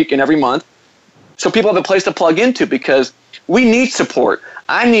every week and every month. So people have a place to plug into because we need support.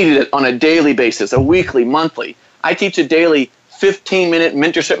 I needed it on a daily basis, a weekly, monthly. I teach a daily 15-minute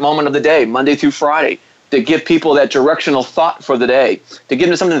mentorship moment of the day, Monday through Friday, to give people that directional thought for the day, to give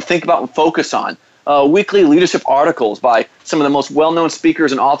them something to think about and focus on. Weekly leadership articles by some of the most well-known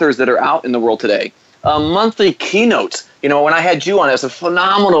speakers and authors that are out in the world today. Monthly keynotes. When I had you on, it was a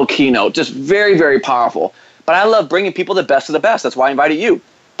phenomenal keynote, just very, very powerful. But I love bringing people the best of the best. That's why I invited you.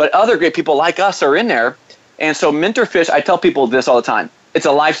 But other great people like us are in there. And so MentorFish, I tell people this all the time. It's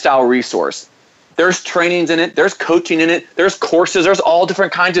a lifestyle resource. There's trainings in it. There's coaching in it. There's courses. There's all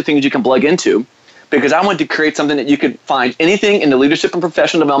different kinds of things you can plug into because I want to create something that you could find anything in the leadership and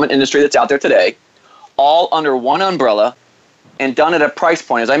professional development industry that's out there today, all under one umbrella and done at a price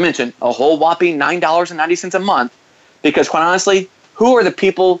point, as I mentioned, a whole whopping $9.90 a month. Because quite honestly, who are the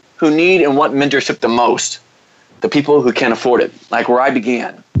people who need and want mentorship the most? The people who can't afford it, like where I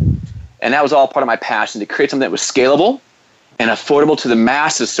began. And that was all part of my passion, to create something that was scalable and affordable to the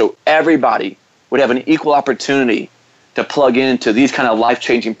masses so everybody would have an equal opportunity to plug into these kind of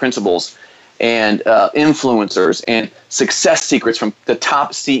life-changing principles and influencers and success secrets from the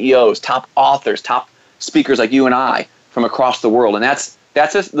top CEOs, top authors, top speakers like you and I from across the world. And that's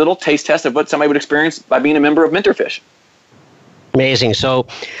a little taste test of what somebody would experience by being a member of MentorFish. Amazing. So,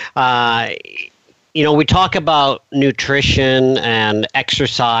 we talk about nutrition and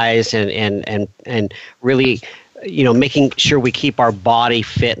exercise and really, making sure we keep our body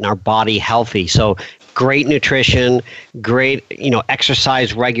fit and our body healthy. So great nutrition, great,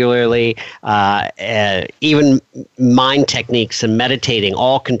 exercise regularly, even mind techniques and meditating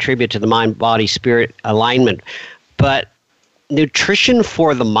all contribute to the mind, body, spirit alignment. But nutrition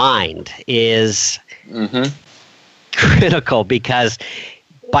for the mind is critical because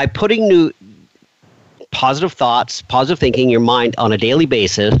by putting positive thoughts, positive thinking, your mind on a daily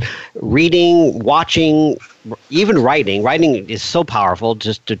basis, reading, watching, even writing. Writing is so powerful,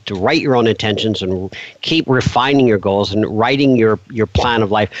 just to write your own intentions and keep refining your goals and writing your plan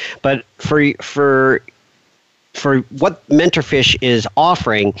of life. But for what MentorFish is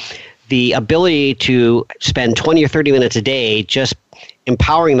offering, the ability to spend 20 or 30 minutes a day just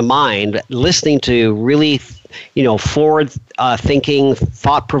empowering the mind, listening to really forward thinking,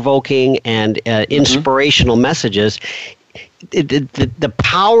 thought-provoking, and inspirational messages, the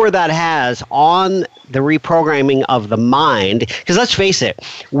power that has on the reprogramming of the mind, because let's face it,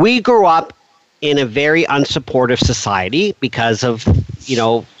 we grew up in a very unsupportive society because of,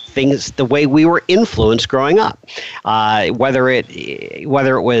 things, the way we were influenced growing up, whether it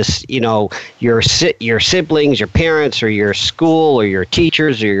was your siblings, your parents, or your school, or your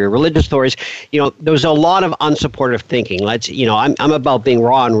teachers, or your religious authorities. There was a lot of unsupportive thinking. I'm about being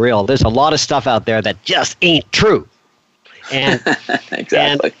raw and real. There's a lot of stuff out there that just ain't true, and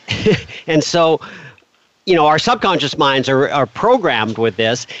exactly. And so, our subconscious minds are programmed with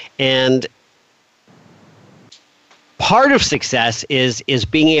this, and part of success is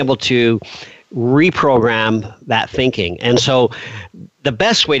being able to reprogram that thinking. And so the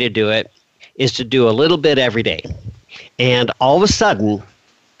best way to do it is to do a little bit every day. And all of a sudden,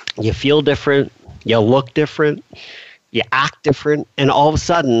 you feel different, you look different, you act different, and all of a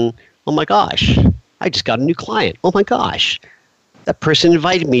sudden, oh my gosh, I just got a new client. Oh my gosh, that person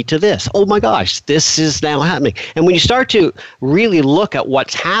invited me to this. Oh my gosh, this is now happening. And when you start to really look at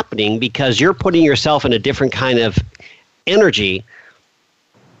what's happening because you're putting yourself in a different kind of energy,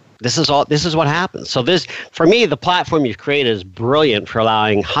 this is what happens. So this, for me, the platform you've created is brilliant for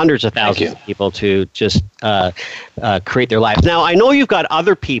allowing hundreds of thousands of people to just create their lives. Now, I know you've got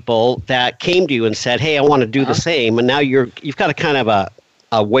other people that came to you and said, hey, I want to do the same. And now you've got a kind of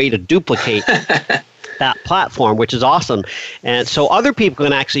a way to duplicate that platform, which is awesome. And so other people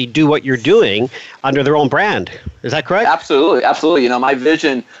can actually do what you're doing under their own brand. Is that correct? Absolutely. Absolutely. My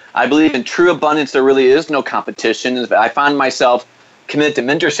vision, I believe in true abundance, there really is no competition. I find myself committed to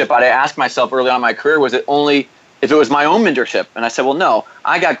mentorship. I asked myself early on in my career, was it only if it was my own mentorship? And I said, well, no,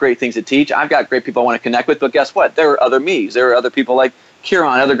 I got great things to teach. I've got great people I want to connect with. But guess what? There are other me's. There are other people like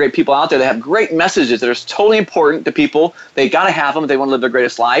Kieran, other great people out there that have great messages that are totally important to people. They got to have them if they want to live their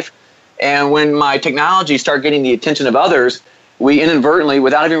greatest life. And when my technology started getting the attention of others, we inadvertently,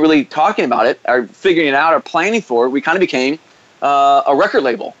 without even really talking about it or figuring it out or planning for it, we kind of became a record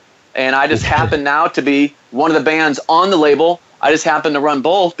label. And I just happen now to be one of the bands on the label. I just happen to run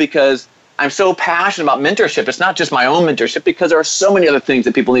both because I'm so passionate about mentorship. It's not just my own mentorship, because there are so many other things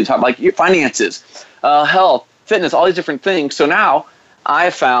that people need to talk about, like your finances, health, fitness, all these different things. So now I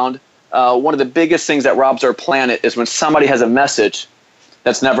have found one of the biggest things that robs our planet is when somebody has a message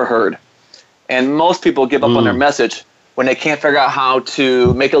that's never heard. And most people give up on their message when they can't figure out how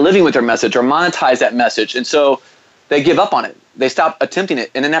to make a living with their message or monetize that message. And so they give up on it. They stop attempting it.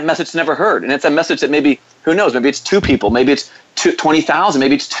 And then that message is never heard. And it's a message that maybe, who knows, maybe it's 2 people, maybe it's 20,000,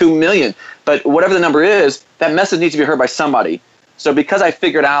 maybe it's 2 million. But whatever the number is, that message needs to be heard by somebody. So because I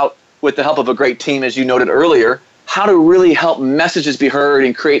figured out, with the help of a great team, as you noted earlier, how to really help messages be heard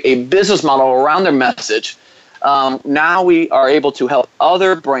and create a business model around their message, now we are able to help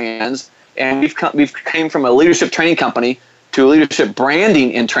other brands. And we've came from a leadership training company to a leadership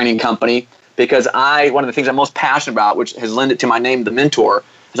branding and training company, because one of the things I'm most passionate about, which has lent it to my name, The Mentor,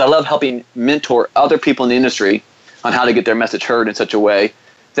 is I love helping mentor other people in the industry on how to get their message heard in such a way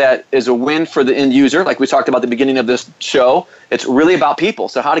that is a win for the end user. Like we talked about at the beginning of this show, it's really about people.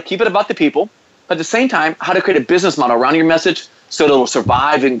 So how to keep it about the people, but at the same time, how to create a business model around your message so it'll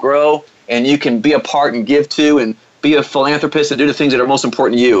survive and grow, and you can be a part and give to and be a philanthropist and do the things that are most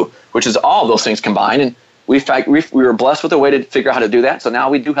important to you, which is all those things combined. And we were blessed with a way to figure out how to do that. So now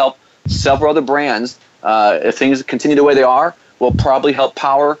we do help several other brands. If things continue the way they are, we'll probably help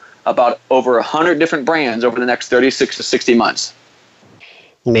power about over 100 different brands over the next 36 to 60 months.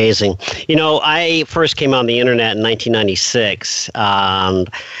 Amazing. I first came on the internet in 1996.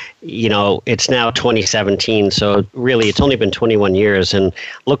 It's now 2017, so really it's only been 21 years, and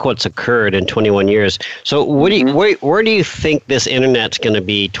look what's occurred in 21 years. So where do you think this internet's going to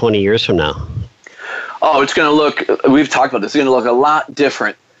be 20 years from now? Oh, it's going to look, we've talked about this, it's going to look a lot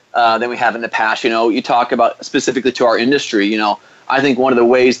different than we have in the past. You talk about specifically to our industry, I think one of the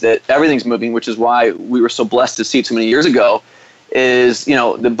ways that everything's moving, which is why we were so blessed to see it so many years ago, is,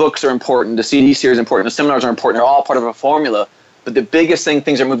 the books are important, the CD series is important, the seminars are important, they're all part of a formula. But the biggest thing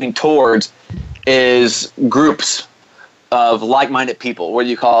things are moving towards is groups of like-minded people, whether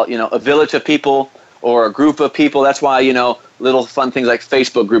you call it, a village of people or a group of people. That's why, little fun things like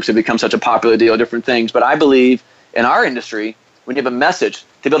Facebook groups have become such a popular deal, different things. But I believe in our industry, when you have a message,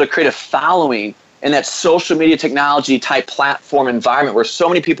 to be able to create a following in that social media technology type platform environment where so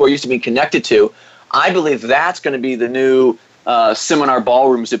many people are used to being connected to, I believe that's going to be the new seminar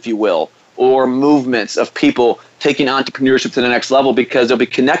ballrooms, if you will, or movements of people taking entrepreneurship to the next level because they'll be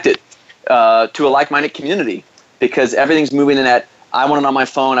connected to a like-minded community, because everything's moving in that I want it on my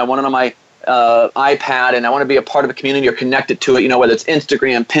phone, I want it on my iPad, and I want to be a part of a community or connected to it, whether it's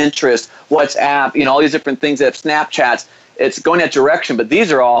Instagram, Pinterest, WhatsApp, all these different things that Snapchats. It's going that direction, but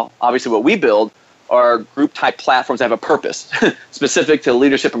these are all, obviously, what we build are group-type platforms that have a purpose specific to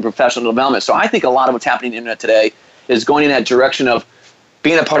leadership and professional development. So I think a lot of what's happening on the internet today is going in that direction of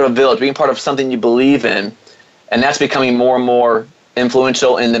being a part of a village, being part of something you believe in, and that's becoming more and more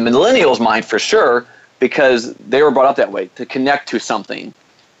influential in the millennials' mind for sure, because they were brought up that way, to connect to something.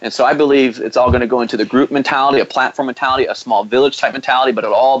 And so I believe it's all going to go into the group mentality, a platform mentality, a small village type mentality, but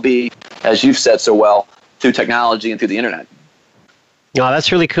it'll all be, as you've said so well, through technology and through the internet. No,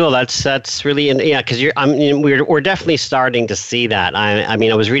 that's really cool. That's really, because we're definitely starting to see that. I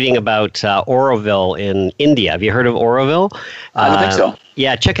was reading about Auroville in India. Have you heard of Auroville? I don't think so.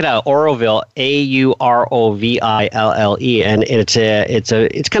 Yeah, check it out. Auroville, Auroville, and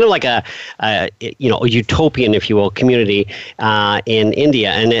it's kind of like a utopian, if you will, community in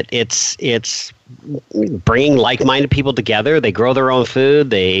India, and it's bringing like-minded people together. They grow their own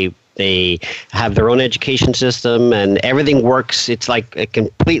food. They have their own education system, and everything works. It's like a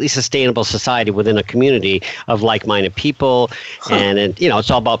completely sustainable society within a community of like-minded people, and it's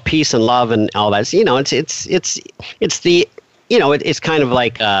all about peace and love and all that. It's kind of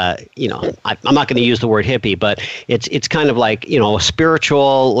like I'm not going to use the word hippie, but it's kind of like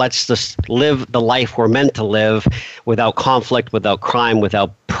spiritual. Let's just live the life we're meant to live without conflict, without crime,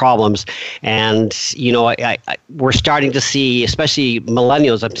 without problems. And we're starting to see, especially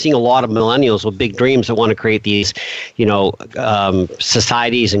millennials. I'm seeing a lot of millennials with big dreams that want to create these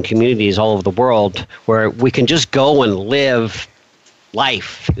societies and communities all over the world where we can just go and live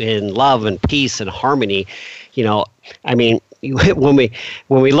life in love and peace and harmony. When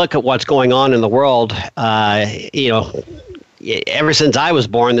we look at what's going on in the world, ever since I was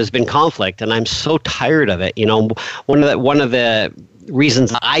born, there's been conflict, and I'm so tired of it. One of the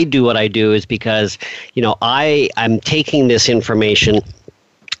reasons I do what I do is because I'm taking this information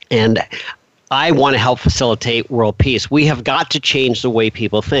and I want to help facilitate world peace. We have got to change the way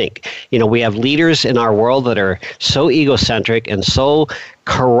people think. We have leaders in our world that are so egocentric and so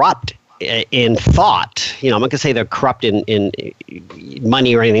corrupt in thought. I'm not going to say they're corrupt in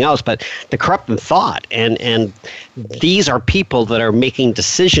money or anything else, but they're corrupt in thought. And these are people that are making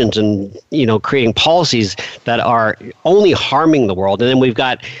decisions and, creating policies that are only harming the world. And then we've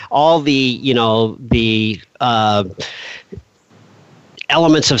got all the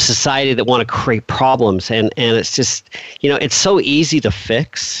elements of society that want to create problems. And it's just, it's so easy to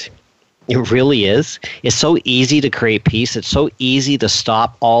fix. It really is. It's so easy to create peace. It's so easy to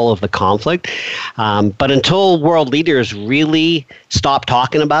stop all of the conflict. But until world leaders really stop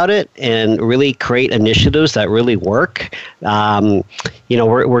talking about it and really create initiatives that really work, we're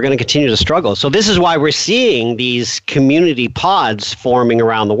going to continue to struggle. So this is why we're seeing these community pods forming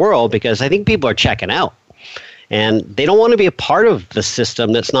around the world, because I think people are checking out. And they don't want to be a part of the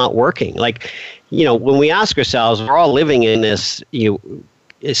system that's not working. Like, when we ask ourselves, we're all living in this,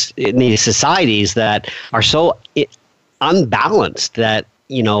 in these societies that are so unbalanced that,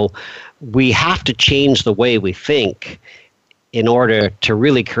 we have to change the way we think in order to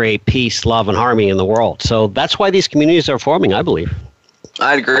really create peace, love, and harmony in the world. So that's why these communities are forming, I believe.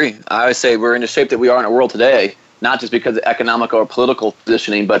 I'd agree. I would say we're in the shape that we are in the world today, not just because of economic or political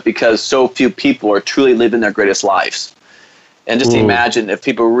positioning, but because so few people are truly living their greatest lives. And just imagine if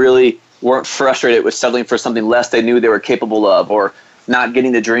people really weren't frustrated with settling for something less they knew they were capable of, or not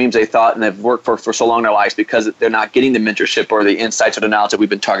getting the dreams they thought and they've worked for so long in their lives because they're not getting the mentorship or the insights or the knowledge that we've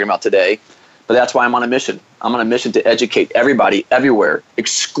been talking about today. But that's why I'm on a mission. I'm on a mission to educate everybody, everywhere,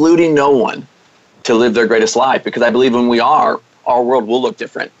 excluding no one, to live their greatest life. Because I believe when we are, our world will look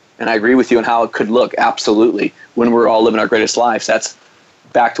different. And I agree with you on how it could look, absolutely, when we're all living our greatest lives. That's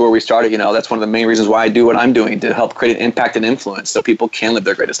back to where we started. That's one of the main reasons why I do what I'm doing, to help create an impact and influence so people can live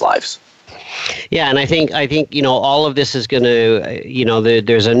their greatest lives. Yeah, and I think all of this is going to,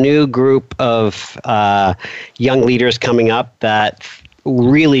 there's a new group of young leaders coming up that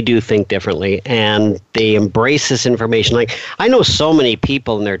really do think differently, and they embrace this information. Like, I know so many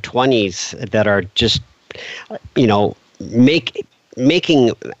people in their 20s that are just,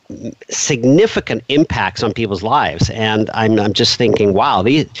 making significant impacts on people's lives. And I'm just thinking, wow,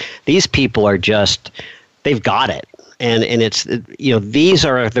 these people are just, they've got it. And it's, these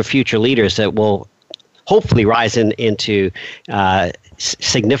are the future leaders that will hopefully rise into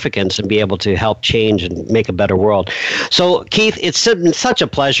significance and be able to help change and make a better world. So, Keith, it's been such a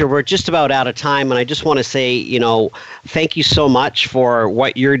pleasure. We're just about out of time, and I just want to say, thank you so much for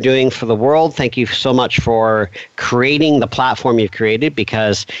what you're doing for the world. Thank you so much for creating the platform you've created,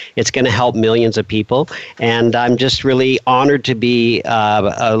 because it's going to help millions of people. And I'm just really honored to be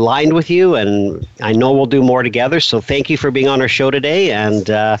aligned with you, and I know we'll do more together. So thank you for being on our show today, and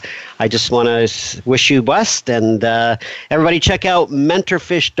I just want to wish you best. And everybody check out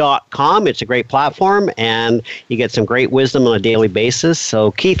mentorfish.com. It's a great platform, and you get some great wisdom on a daily basis.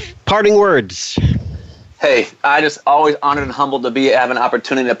 So, Keith, parting words. Hey, I just always honored and humbled to have an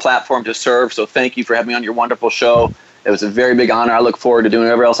opportunity and a platform to serve. So thank you for having me on your wonderful show. It was a very big honor. I look forward to doing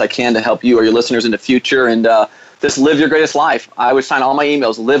whatever else I can to help you or your listeners in the future. And just live your greatest life. I always sign all my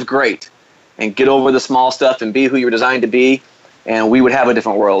emails, live great, and get over the small stuff and be who you're designed to be. And we would have a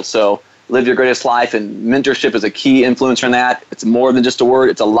different world. So live your greatest life, and mentorship is a key influencer in that. It's more than just a word,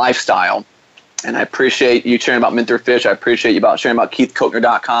 it's a lifestyle. And I appreciate you sharing about MentorFish. I appreciate you sharing about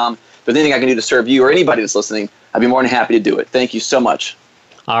KeithKochner.com. If there's anything I can do to serve you or anybody that's listening, I'd be more than happy to do it. Thank you so much.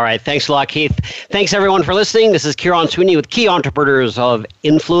 All right. Thanks a lot, Keith. Thanks, everyone, for listening. This is Kieran Sweeney with Key Entrepreneurs of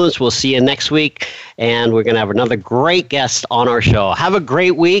Influence. We'll see you next week, and we're going to have another great guest on our show. Have a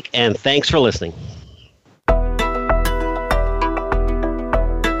great week, and thanks for listening.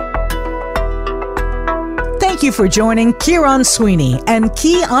 Thank you for joining Kieran Sweeney and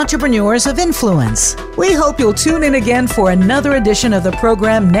Key Entrepreneurs of Influence. We hope you'll tune in again for another edition of the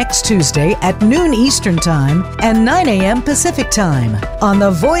program next Tuesday at noon Eastern Time and 9 a.m. Pacific Time on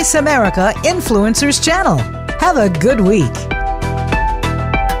the Voice America Influencers channel. Have a good week.